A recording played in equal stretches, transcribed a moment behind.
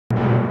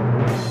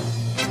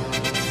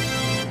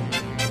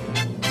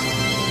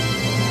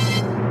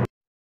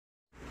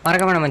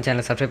மறக்காம நம்ம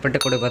சேனலை சப்ஸ்கிரைப்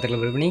பண்ணிட்டு கூட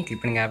பார்த்துக்கலாம் பண்ணி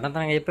கிளிக் பண்ணுங்க. அப்படின்னா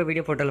தான் எப்போ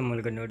வீடியோ போட்டாலும்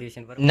உங்களுக்கு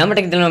நோட்டிஃபிகேஷன் வரும். நம்ம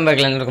டெக்னிக்கல்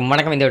மெம்பர்கள் இருக்கும்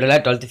வணக்கம். இந்த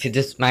வீடியோவில் 12th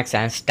physics maths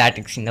and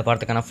statics இந்த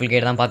பாடத்துக்கான ஃபுல்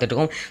கைடு தான் பார்த்துட்டு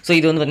இருக்கோம். ஸோ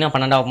இது வந்து பார்த்தீங்கன்னா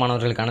 12ஆம்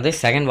மாணவர்களுக்கானது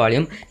செகண்ட்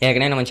வால்யூம்.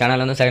 ஏற்கனவே நம்ம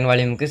சேனலில் வந்து செகண்ட்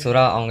வால்யூமுக்கு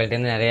சுரா அவங்கள்ட்ட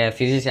நிறைய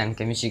physics and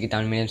கெமிஸ்ட்ரிக்கு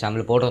Tamil medium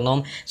sample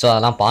போட்டிருந்தோம். ஸோ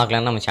அதெல்லாம்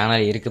பார்க்கலான்னு நம்ம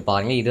சேனல் இருக்குது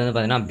பாருங்கள். இது வந்து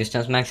பார்த்தீங்கன்னா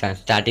business maths and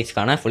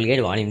ஸ்டாட்டிக்ஸ்க்கான full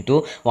guide volume 2.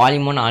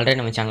 Volume 1 already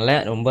நம்ம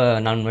சேனலில் ரொம்ப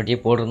நாள் முன்னாடியே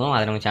போட்டிருந்தோம்.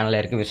 அது நம்ம சேனலில்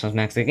இருக்குது பிஸ்னஸ்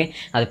மேக்ஸுக்கு.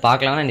 அது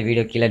பார்க்கலாம்னா இந்த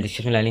வீடியோ கீழே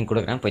டிஸ்கிரிப்ஷனில் லிங்க்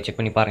கொடுக்குறேன், போய் செக்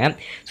பண்ணி பாருங்கள்.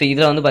 ஸோ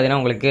இதில் வந்து பார்த்தீங்கன்னா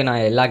உங்களுக்கு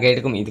நான் எல்லா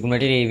கைடுக்கும் இதுக்கு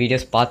முன்னாடி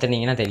வீடியோஸ்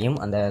பார்த்துருந்தீங்கன்னா தெரியும்.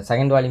 அந்த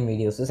செகண்ட் வால்யூம்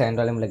வீடியோஸ் செகண்ட்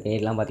வால்யூமில்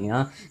கைடெலாம்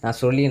பார்த்தீங்கன்னா நான்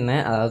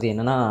சொல்லியிருந்தேன். அதாவது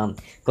என்னென்னா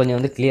கொஞ்சம்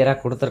வந்து கிளியராக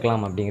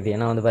கொடுத்துருக்கலாம் அப்படிங்கிறது.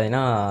 ஏன்னா வந்து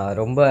பார்த்தீங்கன்னா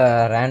ரொம்ப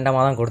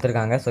ரேண்டமாக தான்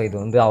கொடுத்துருக்காங்க. ஸோ இது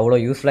வந்து அவ்வளோ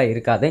யூஸ்ஃபுல்லாக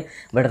இருக்காது.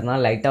 பட்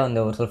அதனால் லைட்டாக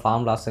வந்து ஒரு சில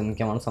ஃபார்முலாஸ்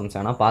முக்கியமான சம்ஸ்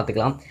வேணால்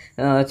பார்த்துக்கலாம்.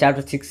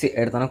 சாப்டர் 6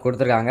 எடுத்தோன்னா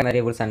கொடுத்துருக்காங்க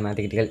வேரியபிள்ஸ் அண்ட்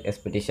மேத்தமெட்டிக்கல்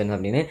எக்ஸ்பெக்டேஷன்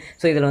அப்படின்னு.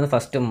 ஸோ இதில் வந்து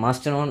first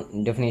must known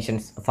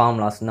definitions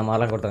formulas இந்த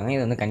மாதிரிலாம் கொடுத்துருக்காங்க.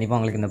 இது வந்து கண்டிப்பாக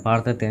உங்களுக்கு இந்த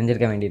பாடத்தை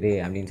தெரிஞ்சிருக்க வேண்டியது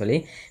அப்படின்னு சொல்லி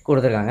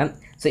கொடுத்துருக்காங்க.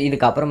 ஸோ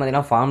இதுக்கப்புறம்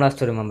பார்த்தீங்கன்னா ஃபார்முலாஸ்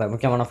டு ரிமெம்பர்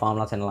முக்கியமான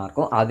ஃபார்முலாஸ் என்னலாம்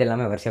இருக்கும் அது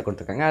எல்லாமே வரிசையாக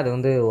கொடுத்துருக்காங்க. அது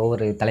வந்து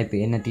ஒவ்வொரு தலைப்பு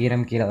என்ன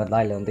தீரம் கீழே வருதா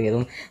இல்லை வந்து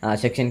எதுவும்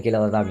செக்ஷன் கீழே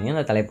வருதா அப்படின்னு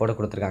அந்த தலைப்போடு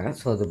கொடுத்துருக்காங்க.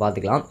 ஸோ அது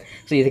பார்த்துக்கலாம்.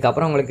 ஸோ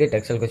இதுக்கப்புறம் உங்களுக்கு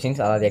டெக்ஸ்டல்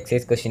கொஸ்டின்ஸ் அதாவது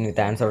எக்ஸைஸ் கொஸ்டின்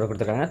வித் ஆன்சரோடு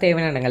கொடுத்துருக்காங்க.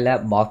 தேவையான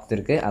இடங்களில் பாக்ஸ்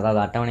இருக்குது, அதாவது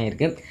அட்டவணை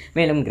இருக்குது,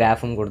 மேலும்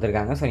கிராஃபும்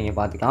கொடுத்துருக்காங்க. ஸோ நீங்கள்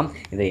பார்த்துக்கலாம்.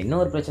 இது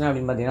இன்னொரு பிரச்சனை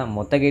அப்படின்னு பார்த்தீங்கன்னா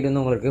மொத்த கைடு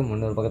வந்து உங்களுக்கு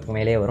 300 பக்கத்துக்கு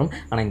மேலே வரும்.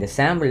 ஆனால் இந்த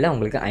சாம்பிளில்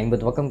உங்களுக்கு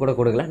 50 பக்கம் கூட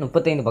கொடுக்கல,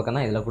 35 பக்கம்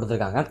தான் இதில்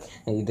கொடுத்துருக்காங்க.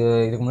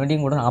 இதுக்கு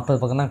முன்னாடியும் கூட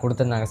 40 பக்கம் தான்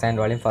கொடுத்துருந்தாங்க.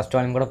 செகண்ட் வால்யூம் ஃபஸ்ட்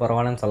வால்யூம் கூட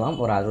பரவாயில்லன்னு சொல்லலாம்,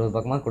 ஒரு 60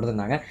 பக்கமாக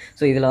கொடுத்துருந்தாங்க.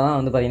 ஸோ இதில் தான்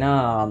வந்து பார்த்திங்கன்னா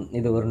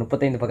இது ஒரு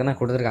 35 பக்கம் தான்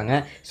கொடுத்துருக்காங்க.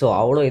 ஸோ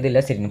அவ்வளோ இது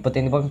இல்லை. சரி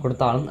 35 பக்கம்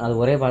கொடுத்தாலும் அது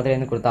ஒரே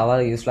பாடத்துலேருந்து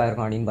கொடுத்தாவது யூஸ்ஃபுல்லாக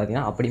இருக்கும் அப்படின்னு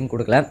பார்த்தீங்கன்னா அப்படியும்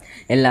கொடுக்கல.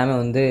 எல்லாமே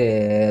வந்து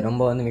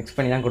ரொம்ப வந்து மிக்ஸ்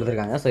பண்ணி தான்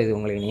கொடுத்துருக்காங்க. ஸோ இது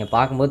உங்களுக்கு நீங்கள்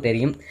பார்க்கும்போது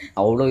தெரியும்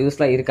அவ்வளோ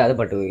யூஸ்ஃபுல்லாக இருக்காது.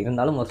 பட்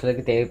இருந்தாலும் ஒரு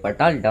சிலருக்கு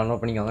தேவைப்பட்டால்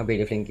டவுன்லோட் பண்ணிக்கோங்க.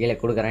 பிடிஎஃப் லிங்க் கீழே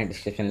கொடுக்குறேன்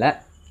டிஸ்கிரிப்ஷனில்.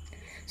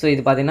 ஸோ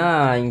இது பார்த்தீங்கன்னா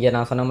இங்கே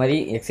நான் சொன்ன மாதிரி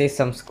எக்ஸைஸ்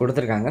சம்ஸ்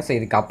கொடுத்துருக்காங்க. ஸோ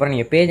இதுக்கப்புறம்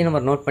நீங்கள் பேஜ்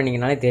நம்பர் நோட்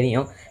பண்ணிங்கனாலே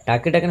தெரியும்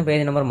டக்குன்னு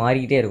பேஜ் நம்பர்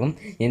மாறிக்கிட்டே இருக்கும்.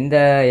 எந்த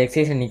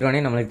எக்ஸசைஸில்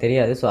நிற்கிறோன்னே நம்மளுக்கு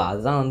தெரியாது. ஸோ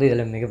அதுதான் வந்து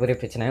இதில் மிகப்பெரிய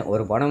பிரச்சனை.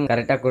 ஒரு படம்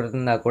கரெக்டாக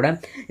கொடுத்துருந்தா கூட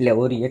இல்லை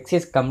ஒரு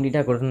எக்ஸசைஸ்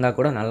கம்ப்ளீட்டாக கொடுத்துருந்தா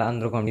கூட நல்லா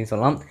இருந்திருக்கும் அப்படின்னு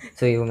சொல்லலாம்.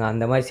 ஸோ இவங்க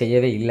அந்த மாதிரி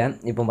செய்யவே இல்லை.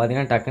 இப்போ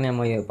பார்த்தீங்கன்னா டக்குன்னு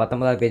நம்ம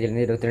 19வது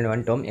பேஜ்லேருந்து 22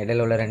 வந்துட்டோம்.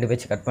 இடையில உள்ள 2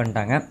 பேஜ் கட்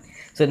பண்ணிட்டாங்க.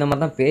 ஸோ இந்த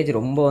மாதிரி தான் பேஜ்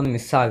ரொம்ப வந்து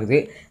மிஸ் ஆகுது.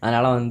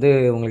 அதனால் வந்து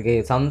உங்களுக்கு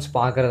சம்ஸ்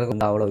பார்க்குறதுக்கு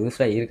வந்து அவ்வளோ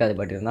யூஸ்ஃபுல்லாக இருக்காது.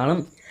 பட்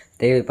இருந்தாலும்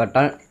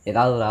தேவைப்பட்டால்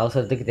ஏதாவது ஒரு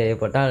அவசரத்துக்கு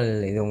தேவைப்பட்டால்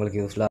இது உங்களுக்கு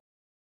யூஸ்ஃபுல்லாக.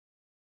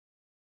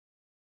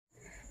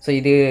 ஸோ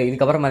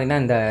இதுக்கப்புறம்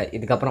பார்த்திங்கன்னா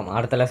இதுக்கப்புறம்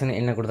அடுத்த லெசன்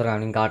என்ன கொடுத்துருக்காங்க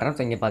அப்படின்னு காட்டுறேன்.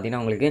 ஸோ இங்கே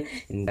பார்த்தீங்கன்னா உங்களுக்கு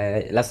இந்த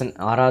லெசன்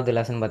 6வது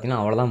லெசன் பார்த்திங்கன்னா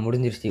அவ்வளோதான்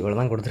முடிஞ்சிருச்சு, இவ்வளோ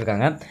தான்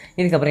கொடுத்துருக்காங்க.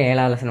 இதுக்கப்புறம்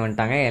 7வது லெசன்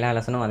வந்துட்டாங்க. 7வது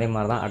லெசனும் அதே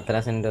மாதிரி தான். அடுத்த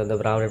லெசன்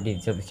வந்து ப்ராபபிலிட்டி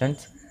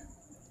டிஸ்ட்ரிபியூஷன்ஸ்.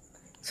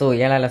 ஸோ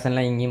 7வது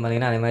லெசனில் இங்கேயும்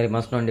பார்த்திங்கன்னா அதே மாதிரி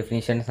must known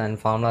definitions and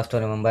formulas to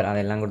remember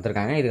அதெல்லாம்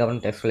கொடுத்துருக்காங்க.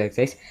 இதுக்கப்புறம் டெக்ஸ்டுவல்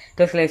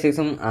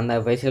எக்ஸசைஸும் அந்த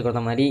பயிற்சியில்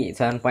கொடுத்த மாதிரி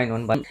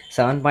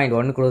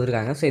 7.1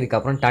 கொடுத்துருக்காங்க. ஸோ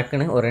இதுக்கப்புறம்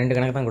டக்குன்னு ஒரு 2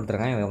 கணக்கு தான்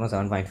கொடுத்துருக்காங்க. இதுக்கப்புறம்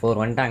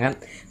 7.4 வந்துட்டாங்க.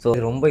 ஸோ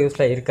இது ரொம்ப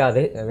யூஸ்ஃபுல்லாக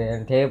இருக்காது.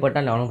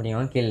 தேவைப்பட்டால் டவுன்லோட்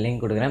பண்ணிக்கோங்க, கீழே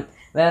லிங்க் கொடுக்குறேன்.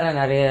 வேறு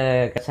நிறைய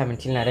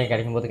மெட்டீரியல் நிறைய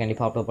கிடைக்கும் போது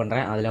கண்டிப்பாக அப்லோட்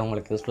பண்ணுறேன். அதில்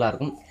உங்களுக்கு யூஸ்ஃபுல்லாக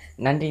இருக்கும்.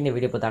 நன்றி. இந்த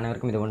வீடியோ பார்த்த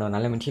அனைவருக்கும் இது கொண்டு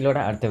நல்ல மெட்டீரியலோட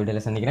அடுத்த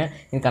வீடியோவில் சந்திக்கிறேன்.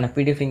 இதுக்கான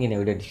பிடிஎஃப் லிங்க் இந்த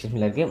வீடியோ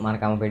டிஸ்கிரிப்ஷனில் இருக்குது,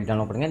 மறக்காமல் போய்ட்டு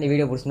டவுன்லோட் பண்ணுங்கள். இந்த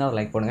வீடியோ பிடிச்சிருந்தா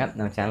லைக் பண்ணுங்கள்.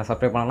 நம்ம சேனலை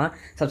சப்ஸ்கிரைப்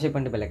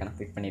பண்ணிட்டு பெல் ஐகானை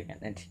கிளிக்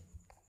பண்ணியிருக்கேன். நன்றி.